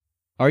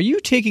Are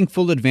you taking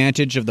full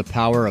advantage of the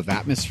power of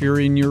atmosphere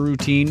in your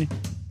routine?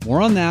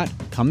 More on that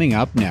coming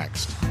up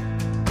next.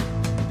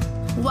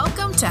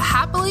 Welcome to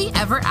Happily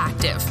Ever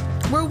Active,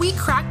 where we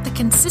crack the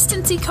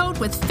consistency code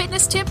with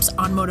fitness tips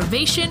on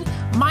motivation,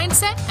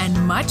 mindset, and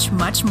much,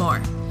 much more.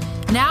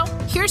 Now,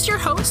 here's your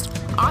host,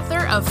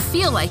 author of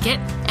Feel Like It,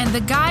 and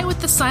the guy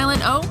with the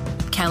silent O,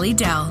 Kelly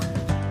Dell.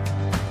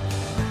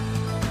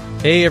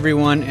 Hey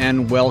everyone,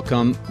 and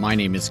welcome. My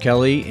name is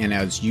Kelly, and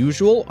as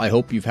usual, I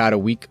hope you've had a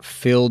week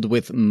filled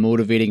with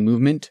motivating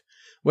movement,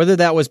 whether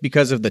that was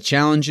because of the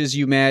challenges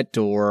you met,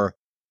 or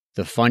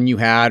the fun you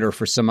had, or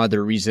for some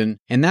other reason.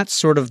 And that's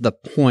sort of the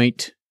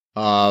point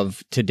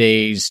of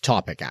today's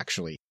topic,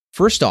 actually.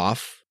 First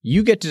off,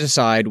 you get to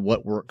decide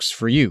what works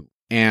for you,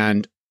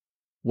 and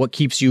what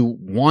keeps you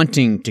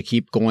wanting to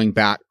keep going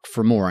back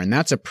for more, and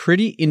that's a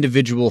pretty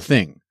individual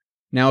thing.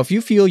 Now, if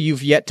you feel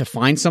you've yet to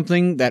find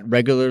something that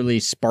regularly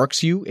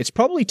sparks you, it's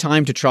probably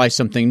time to try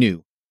something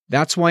new.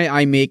 That's why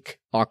I make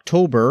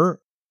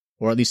October,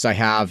 or at least I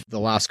have the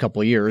last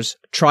couple of years,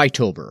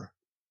 Trytober.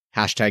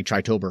 Hashtag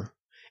Trytober.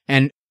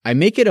 And I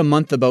make it a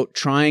month about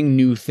trying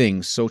new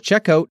things. So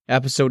check out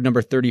episode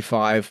number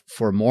 35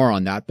 for more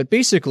on that. But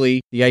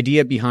basically, the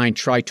idea behind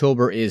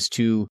Trytober is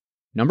to,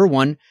 number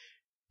one,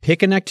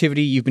 pick an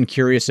activity you've been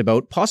curious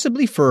about,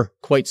 possibly for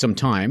quite some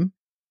time.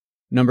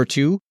 Number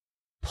two,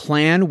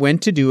 plan when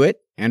to do it,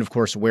 and of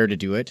course, where to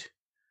do it.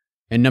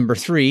 And number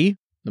three,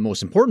 the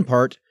most important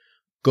part,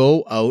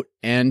 go out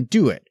and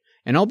do it.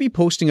 And I'll be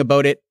posting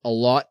about it a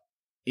lot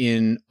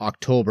in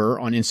October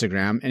on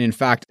Instagram. And in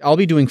fact, I'll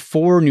be doing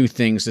 4 new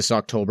things this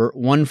October,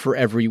 one for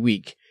every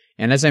week.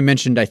 And as I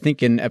mentioned, I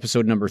think in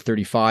episode number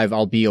 35,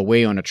 I'll be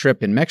away on a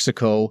trip in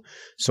Mexico.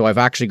 So I've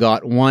actually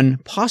got 1,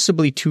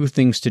 possibly 2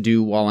 things to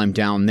do while I'm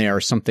down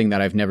there, something that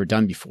I've never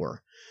done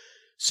before.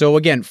 So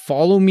again,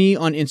 follow me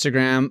on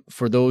Instagram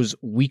for those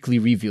weekly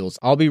reveals.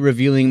 I'll be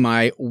revealing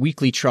my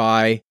weekly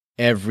try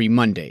every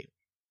Monday.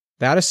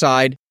 That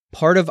aside,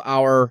 part of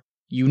our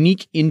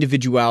unique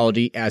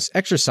individuality as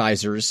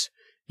exercisers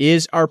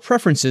is our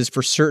preferences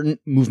for certain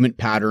movement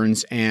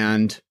patterns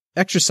and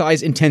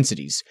exercise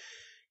intensities.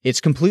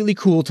 It's completely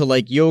cool to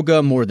like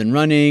yoga more than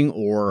running,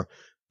 or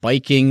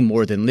biking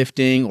more than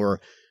lifting, or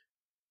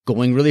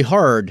going really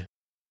hard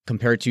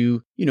compared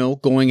to,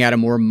 going at a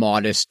more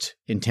modest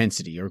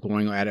intensity or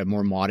going at a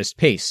more modest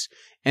pace.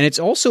 And it's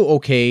also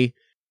okay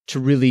to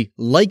really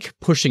like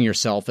pushing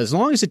yourself as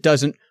long as it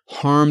doesn't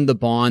harm the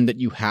bond that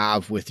you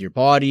have with your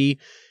body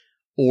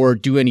or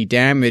do any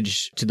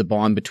damage to the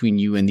bond between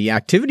you and the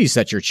activities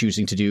that you're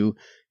choosing to do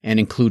and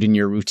include in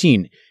your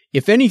routine.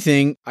 If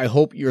anything, I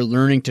hope you're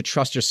learning to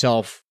trust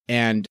yourself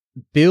and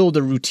build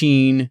a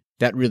routine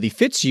that really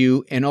fits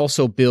you, and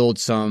also build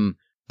some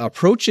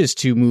approaches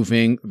to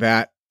moving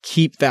that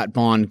keep that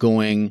bond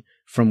going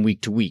from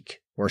week to week,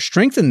 or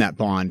strengthen that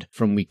bond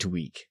from week to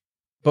week.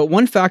 But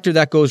one factor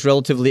that goes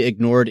relatively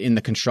ignored in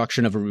the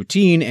construction of a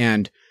routine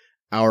and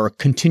our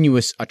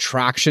continuous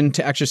attraction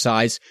to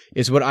exercise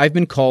is what I've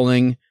been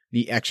calling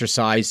the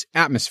exercise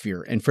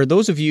atmosphere. And for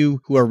those of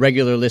you who are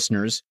regular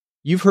listeners,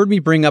 you've heard me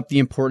bring up the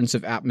importance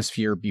of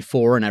atmosphere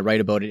before, and I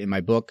write about it in my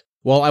book.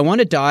 Well, I want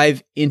to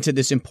dive into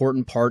this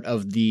important part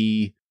of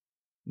the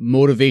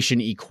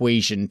motivation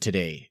equation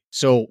today.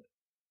 So,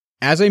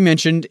 as I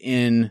mentioned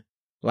in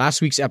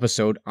last week's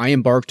episode, I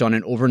embarked on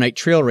an overnight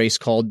trail race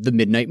called the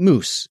Midnight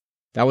Moose.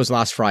 That was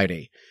last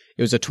Friday.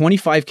 It was a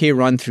 25K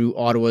run through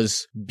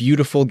Ottawa's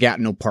beautiful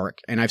Gatineau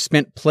Park, and I've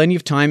spent plenty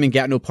of time in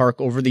Gatineau Park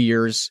over the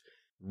years,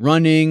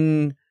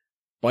 running,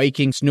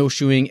 biking,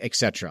 snowshoeing,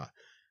 etc.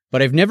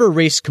 But I've never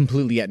raced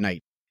completely at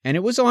night. And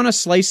it was on a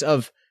slice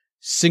of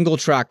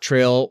single-track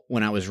trail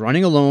when I was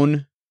running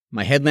alone.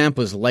 My headlamp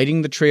was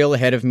lighting the trail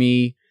ahead of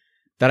me,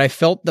 that I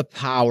felt the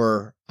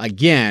power,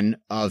 again,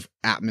 of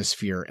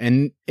atmosphere.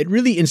 And it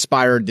really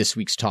inspired this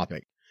week's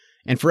topic.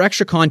 And for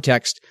extra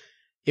context,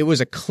 it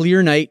was a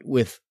clear night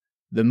with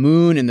the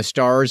moon and the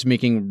stars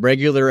making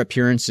regular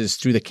appearances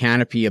through the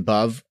canopy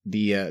above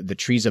the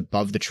trees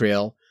above the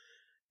trail.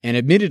 And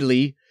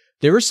admittedly,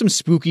 there were some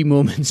spooky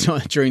moments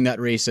during that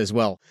race as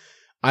well.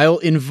 I'll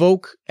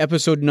invoke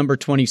episode number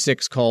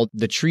 26 called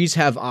The Trees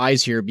Have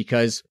Eyes here,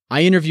 because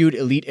I interviewed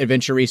elite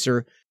adventure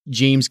racer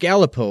James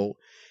Gallipo,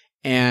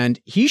 and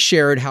he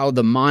shared how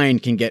the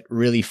mind can get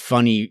really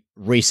funny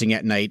racing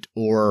at night,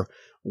 or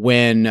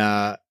when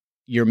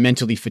you're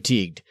mentally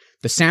fatigued.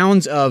 The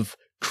sounds of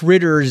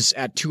critters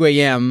at 2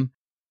 a.m.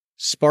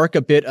 spark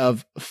a bit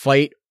of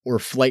fight or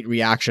flight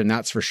reaction,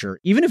 that's for sure.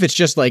 Even if it's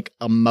just like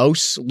a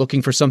mouse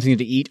looking for something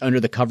to eat under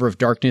the cover of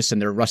darkness and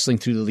they're rustling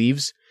through the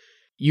leaves,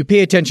 you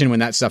pay attention when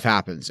that stuff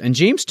happens. And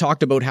James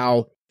talked about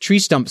how tree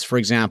stumps, for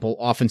example,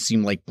 often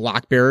seem like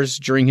black bears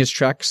during his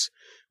treks,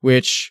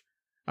 which,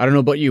 I don't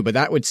know about you, but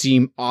that would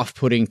seem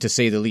off-putting to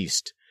say the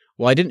least.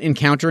 Well, I didn't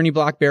encounter any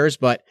black bears,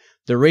 but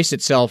the race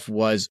itself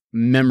was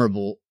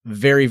memorable,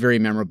 very, very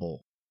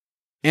memorable.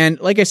 And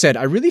like I said,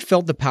 I really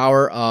felt the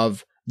power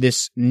of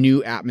this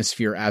new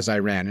atmosphere as I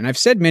ran. And I've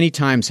said many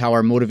times how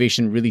our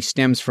motivation really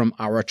stems from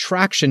our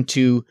attraction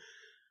to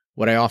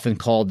what I often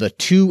call the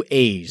 2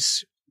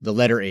 A's, the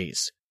letter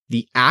A's.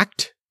 the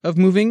act of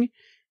moving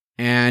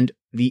and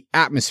the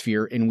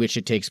atmosphere in which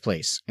it takes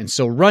place. And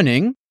so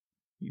running,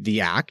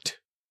 the act,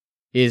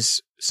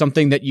 is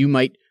something that you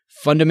might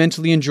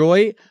fundamentally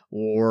enjoy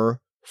or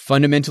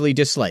fundamentally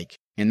dislike.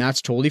 And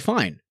that's totally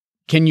fine.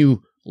 Can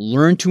you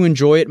learn to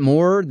enjoy it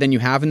more than you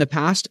have in the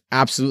past?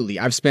 Absolutely.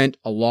 I've spent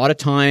a lot of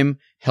time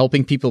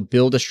helping people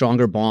build a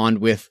stronger bond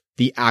with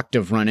the act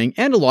of running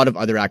and a lot of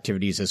other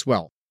activities as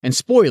well. And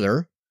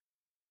spoiler,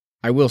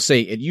 I will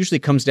say it usually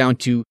comes down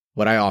to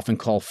what I often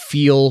call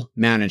feel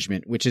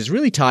management, which is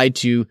really tied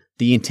to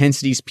the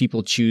intensities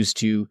people choose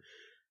to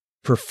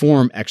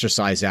perform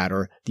exercise at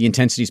or the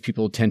intensities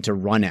people tend to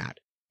run at.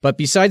 But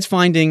besides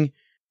finding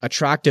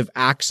attractive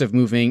acts of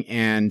moving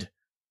and,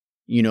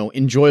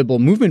 enjoyable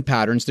movement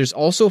patterns, there's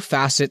also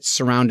facets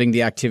surrounding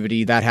the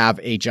activity that have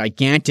a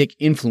gigantic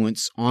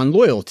influence on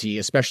loyalty,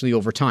 especially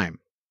over time.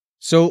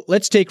 So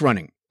let's take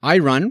running. I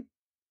run.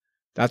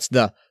 That's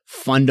the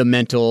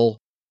fundamental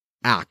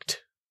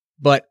act.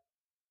 But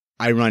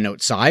I run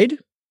outside,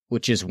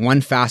 which is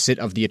one facet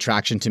of the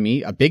attraction to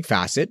me, a big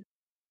facet.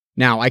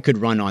 Now, I could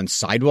run on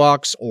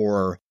sidewalks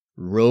or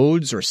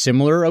roads or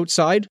similar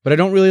outside, but I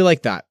don't really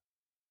like that.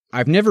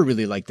 I've never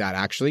really liked that,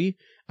 actually.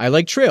 I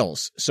like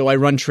trails, so I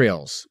run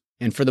trails.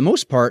 And for the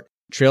most part,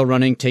 trail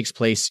running takes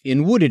place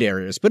in wooded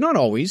areas, but not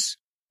always.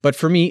 But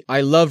for me,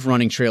 I love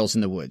running trails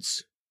in the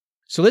woods.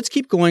 So let's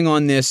keep going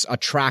on this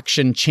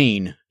attraction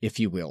chain, if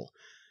you will.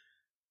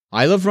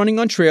 I love running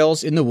on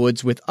trails in the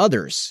woods with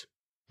others.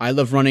 I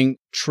love running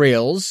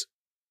trails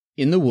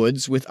in the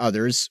woods with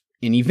others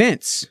in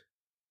events,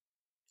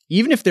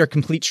 even if they're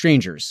complete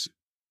strangers.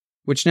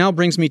 Which now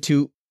brings me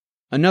to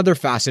another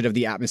facet of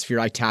the atmosphere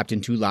I tapped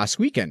into last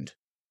weekend.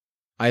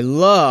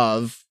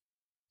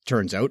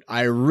 Turns out,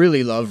 I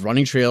really love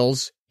running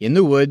trails in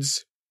the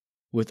woods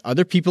with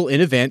other people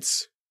in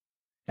events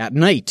at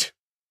night.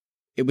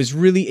 It was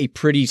really a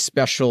pretty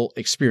special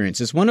experience.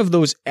 It's one of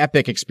those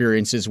epic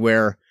experiences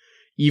where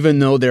even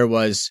though there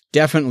was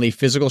definitely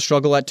physical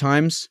struggle at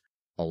times,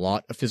 a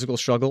lot of physical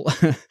struggle,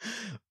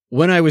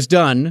 when I was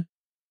done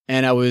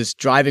and I was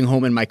driving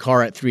home in my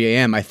car at 3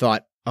 a.m., I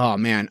thought, oh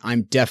man,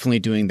 I'm definitely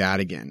doing that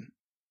again.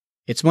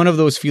 It's one of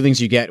those feelings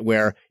you get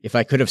where if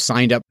I could have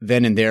signed up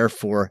then and there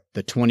for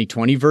the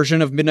 2020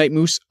 version of Midnight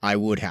Moose, I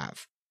would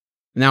have.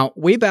 Now,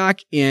 way back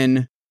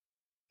in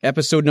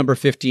episode number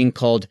 15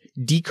 called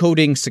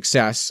Decoding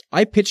Success,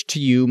 I pitched to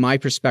you my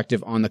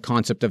perspective on the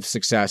concept of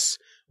success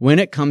when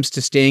it comes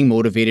to staying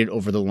motivated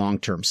over the long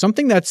term,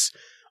 something that's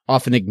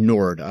often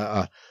ignored,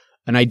 an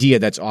idea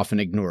that's often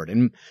ignored.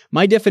 And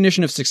my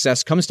definition of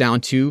success comes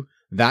down to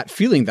that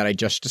feeling that I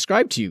just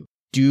described to you.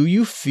 Do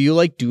you feel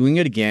like doing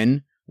it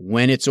again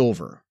when it's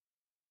over?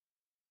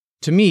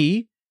 To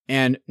me,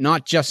 and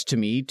not just to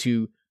me,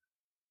 to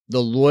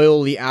the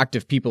loyally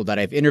active people that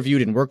I've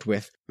interviewed and worked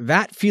with,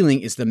 that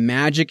feeling is the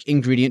magic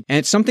ingredient. And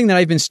it's something that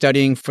I've been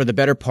studying for the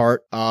better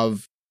part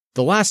of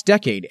the last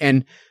decade.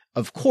 And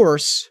of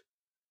course,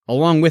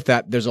 along with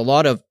that, there's a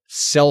lot of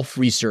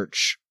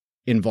self-research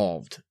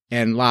involved.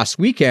 And last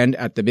weekend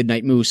at the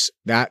Midnight Moose,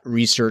 that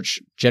research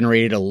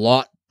generated a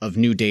lot of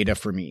new data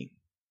for me.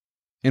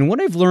 And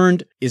what I've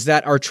learned is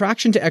that our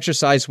attraction to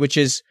exercise, which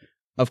is,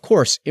 of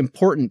course,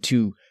 important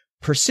to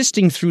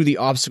persisting through the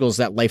obstacles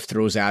that life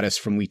throws at us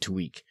from week to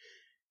week,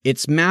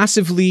 it's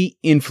massively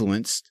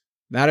influenced.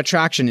 That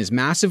attraction is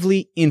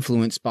massively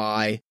influenced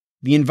by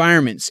the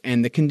environments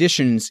and the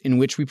conditions in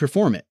which we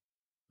perform it.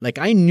 Like,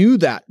 I knew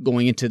that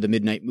going into the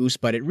Midnight Moose,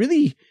 but it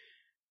really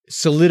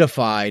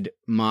solidified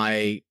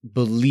my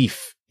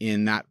belief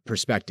in that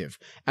perspective.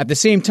 At the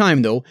same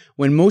time, though,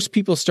 when most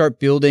people start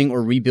building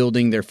or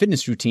rebuilding their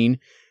fitness routine,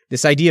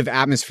 this idea of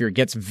atmosphere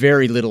gets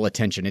very little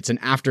attention. It's an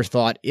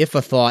afterthought, if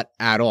a thought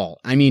at all.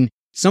 I mean,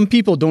 some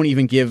people don't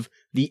even give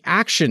the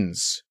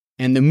actions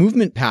and the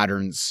movement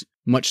patterns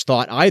much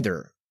thought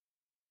either,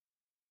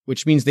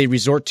 which means they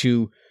resort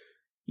to,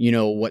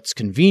 what's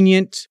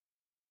convenient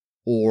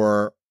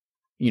or,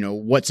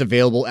 what's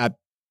available at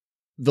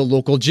the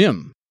local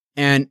gym.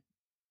 And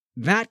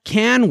that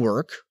can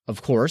work,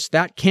 of course,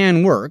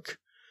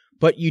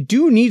 but you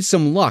do need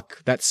some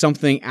luck that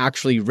something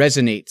actually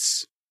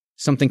resonates,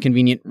 something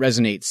convenient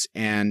resonates,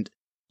 and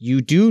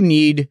you do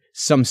need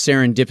some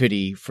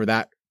serendipity for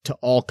that to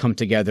all come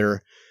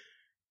together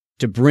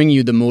to bring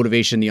you the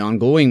motivation, the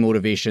ongoing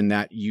motivation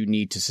that you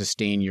need to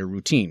sustain your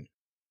routine.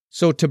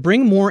 So to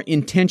bring more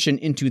intention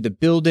into the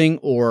building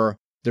or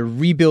the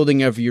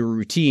rebuilding of your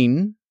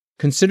routine,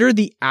 consider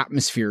the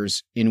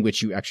atmospheres in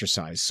which you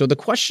exercise. So the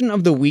question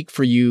of the week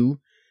for you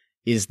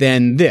is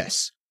then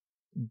this: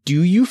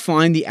 do you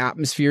find the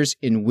atmospheres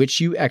in which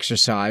you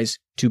exercise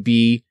to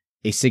be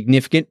a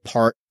significant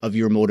part of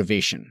your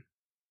motivation?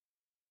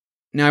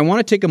 Now, I want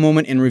to take a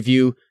moment and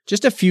review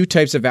just a few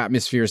types of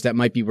atmospheres that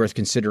might be worth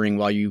considering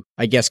while you,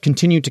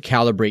 continue to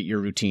calibrate your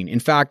routine. In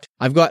fact,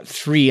 I've got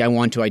 3 I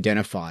want to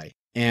identify,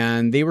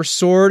 and they were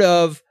sort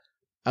of,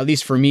 at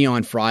least for me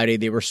on Friday,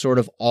 they were sort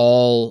of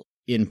all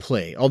in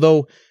play.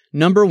 Although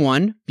number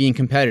 1, being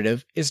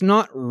competitive, is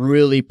not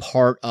really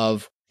part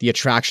of the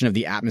attraction of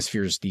the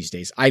atmospheres these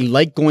days. I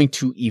like going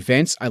to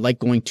events. I like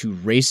going to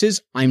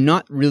races. I'm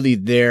not really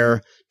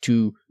there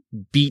to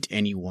beat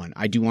anyone.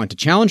 I do want to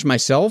challenge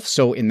myself.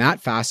 So in that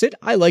facet,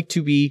 I like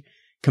to be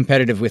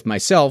competitive with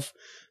myself.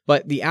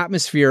 But the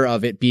atmosphere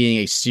of it being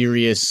a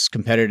serious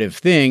competitive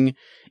thing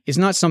is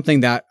not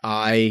something that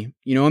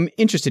I'm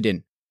interested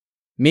in.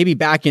 Maybe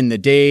back in the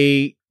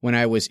day when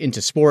I was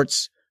into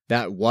sports,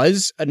 that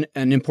was an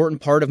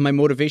important part of my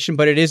motivation,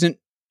 but it isn't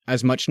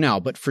as much now.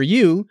 But for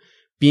you,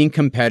 being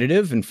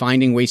competitive and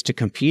finding ways to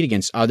compete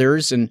against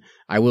others, and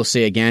I will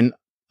say again,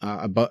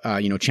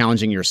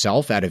 challenging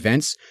yourself at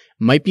events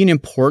might be an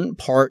important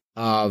part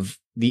of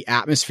the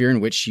atmosphere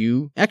in which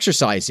you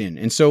exercise in.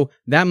 And so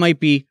that might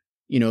be,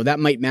 that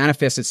might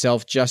manifest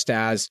itself just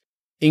as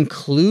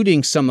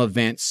including some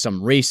events,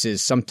 some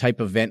races, some type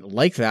of event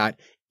like that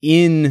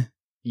in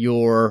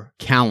your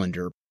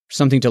calendar,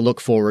 something to look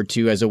forward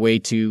to as a way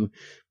to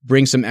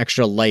bring some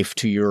extra life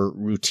to your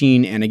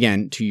routine and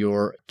again, to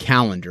your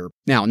calendar.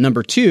 Now,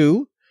 number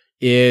 2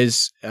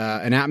 is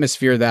an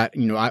atmosphere that,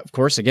 of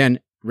course, again,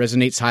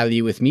 resonates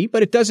highly with me,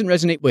 but it doesn't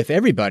resonate with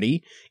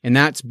everybody, and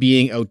that's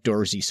being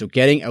outdoorsy. So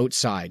getting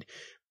outside,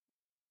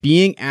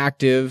 being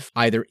active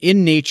either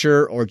in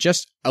nature or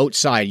just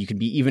outside. You can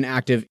be even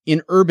active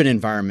in urban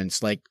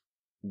environments like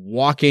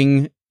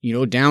walking,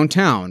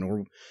 downtown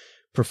or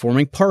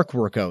performing park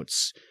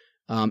workouts.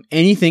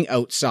 Anything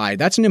outside.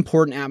 That's an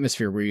important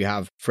atmosphere where you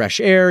have fresh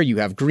air, you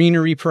have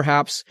greenery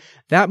perhaps.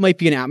 That might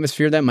be an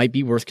atmosphere that might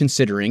be worth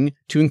considering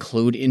to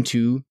include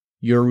into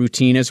your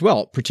routine as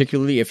well,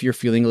 particularly if you're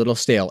feeling a little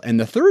stale. And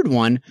the third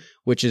one,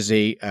 which is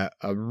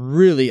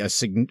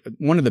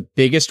one of the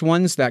biggest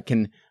ones that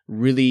can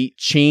really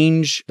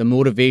change the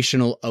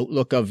motivational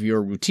outlook of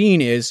your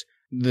routine, is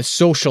the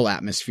social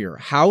atmosphere.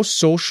 How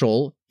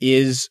social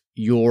is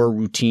your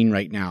routine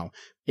right now?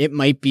 It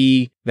might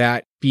be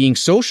that being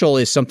social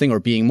is something, or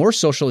being more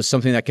social is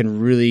something that can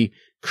really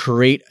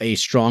create a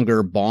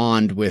stronger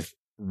bond with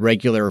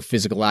regular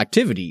physical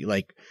activity.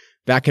 Like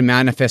that can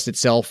manifest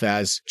itself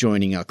as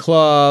joining a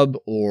club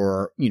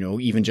or,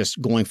 even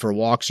just going for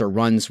walks or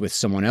runs with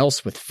someone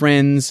else, with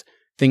friends,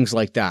 things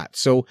like that.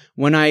 So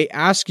when I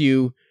ask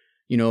you,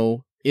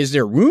 is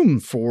there room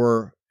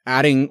for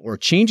adding or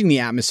changing the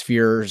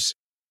atmospheres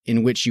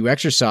in which you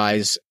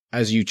exercise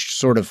as you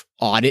sort of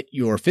audit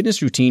your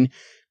fitness routine?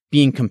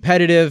 Being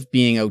competitive,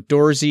 being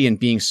outdoorsy, and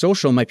being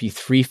social might be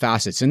 3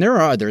 facets. And there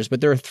are others, but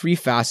there are 3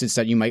 facets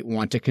that you might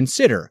want to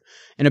consider.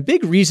 And a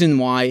big reason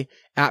why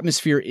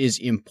atmosphere is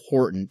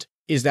important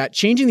is that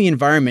changing the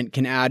environment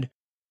can add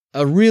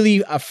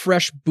a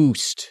fresh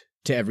boost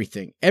to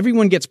everything.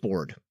 Everyone gets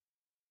bored.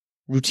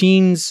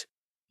 Routines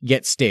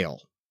get stale.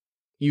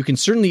 You can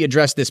certainly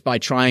address this by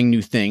trying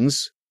new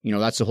things.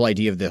 That's the whole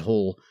idea of the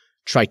whole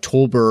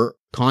Tritober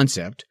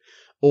concept,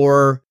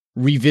 or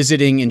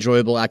revisiting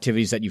enjoyable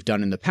activities that you've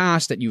done in the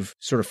past that you've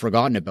sort of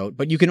forgotten about.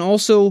 But you can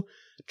also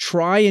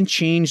try and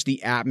change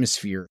the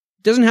atmosphere.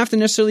 It doesn't have to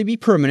necessarily be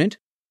permanent,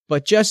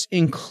 but just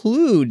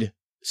include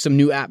some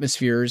new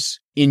atmospheres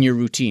in your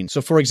routine.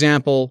 So for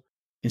example,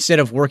 instead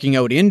of working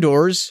out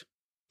indoors,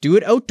 do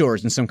it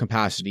outdoors in some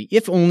capacity,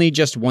 if only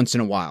just once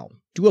in a while.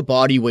 Do a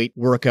body weight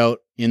workout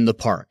in the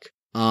park.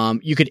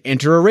 You could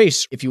enter a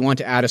race if you want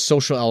to add a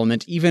social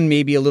element, even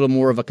maybe a little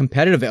more of a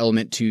competitive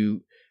element to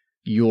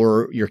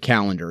your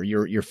calendar,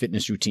 your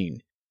fitness routine.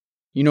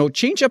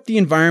 Change up the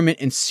environment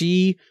and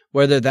see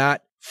whether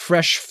that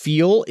fresh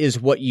feel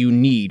is what you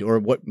need, or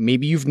what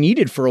maybe you've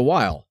needed for a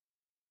while.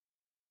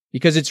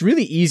 Because it's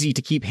really easy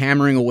to keep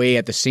hammering away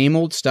at the same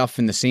old stuff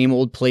in the same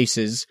old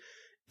places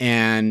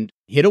and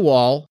hit a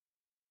wall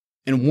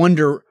and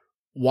wonder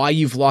why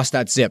you've lost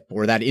that zip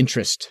or that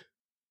interest.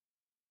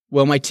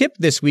 Well, my tip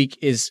this week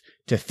is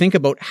to think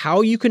about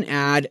how you can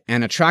add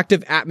an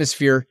attractive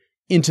atmosphere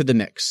into the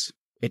mix.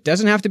 It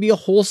doesn't have to be a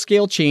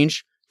whole-scale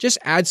change. Just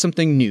add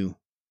something new,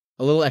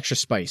 a little extra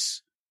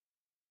spice.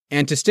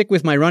 And to stick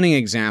with my running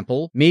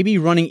example, maybe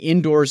running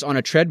indoors on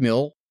a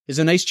treadmill is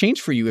a nice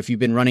change for you if you've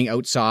been running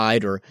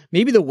outside, or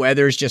maybe the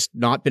weather's just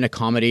not been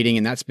accommodating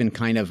and that's been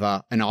kind of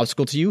an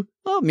obstacle to you.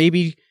 Well,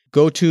 maybe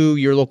go to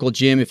your local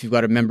gym if you've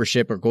got a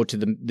membership, or go to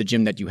the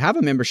gym that you have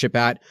a membership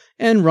at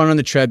and run on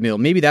the treadmill.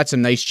 Maybe that's a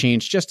nice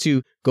change just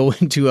to go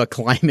into a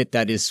climate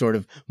that is sort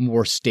of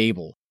more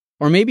stable.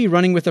 Or maybe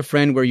running with a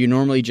friend where you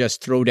normally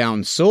just throw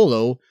down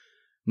solo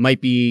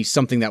might be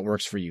something that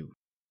works for you.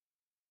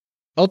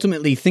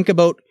 Ultimately, think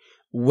about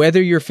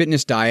whether your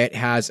fitness diet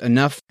has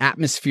enough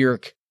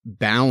atmospheric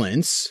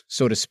balance,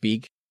 so to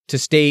speak, to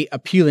stay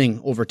appealing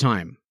over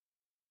time.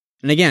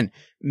 And again,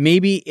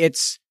 maybe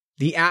it's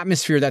the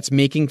atmosphere that's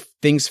making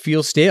things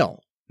feel stale.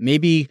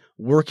 Maybe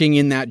working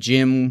in that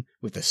gym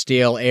with the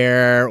stale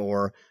air,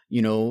 or,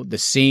 the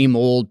same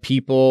old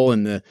people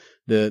and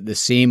the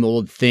same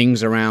old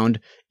things around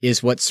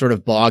is what's sort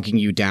of bogging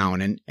you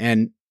down.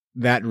 And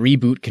that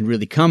reboot can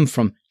really come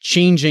from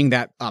changing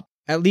that up,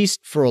 at least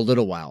for a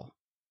little while.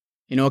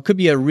 It could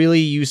be a really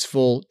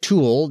useful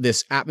tool,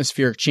 this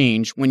atmospheric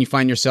change, when you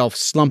find yourself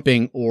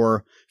slumping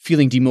or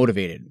feeling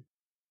demotivated.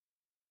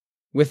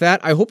 With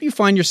that, I hope you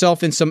find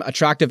yourself in some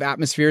attractive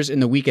atmospheres in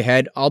the week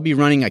ahead. I'll be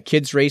running a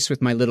kids race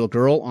with my little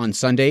girl on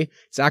Sunday.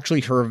 It's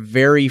actually her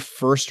very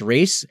first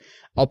race.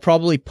 I'll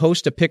probably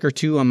post a pic or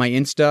two on my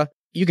Insta.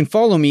 You can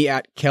follow me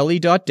at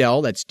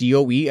kelly.dell, that's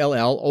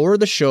D-O-E-L-L, or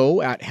the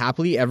show at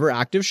Happily Ever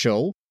Active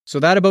Show. So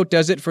that about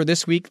does it for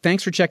this week.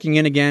 Thanks for checking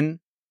in again.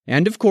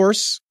 And of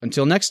course,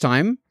 until next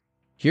time,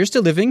 here's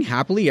to living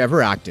happily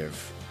ever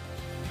active.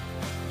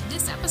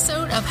 This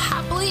episode of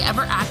Happily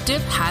Ever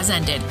Active has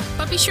ended,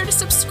 but be sure to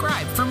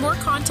subscribe for more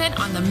content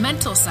on the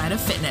mental side of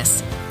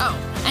fitness. Oh,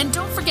 and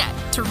don't forget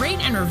to rate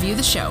and review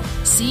the show.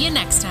 See you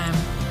next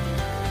time.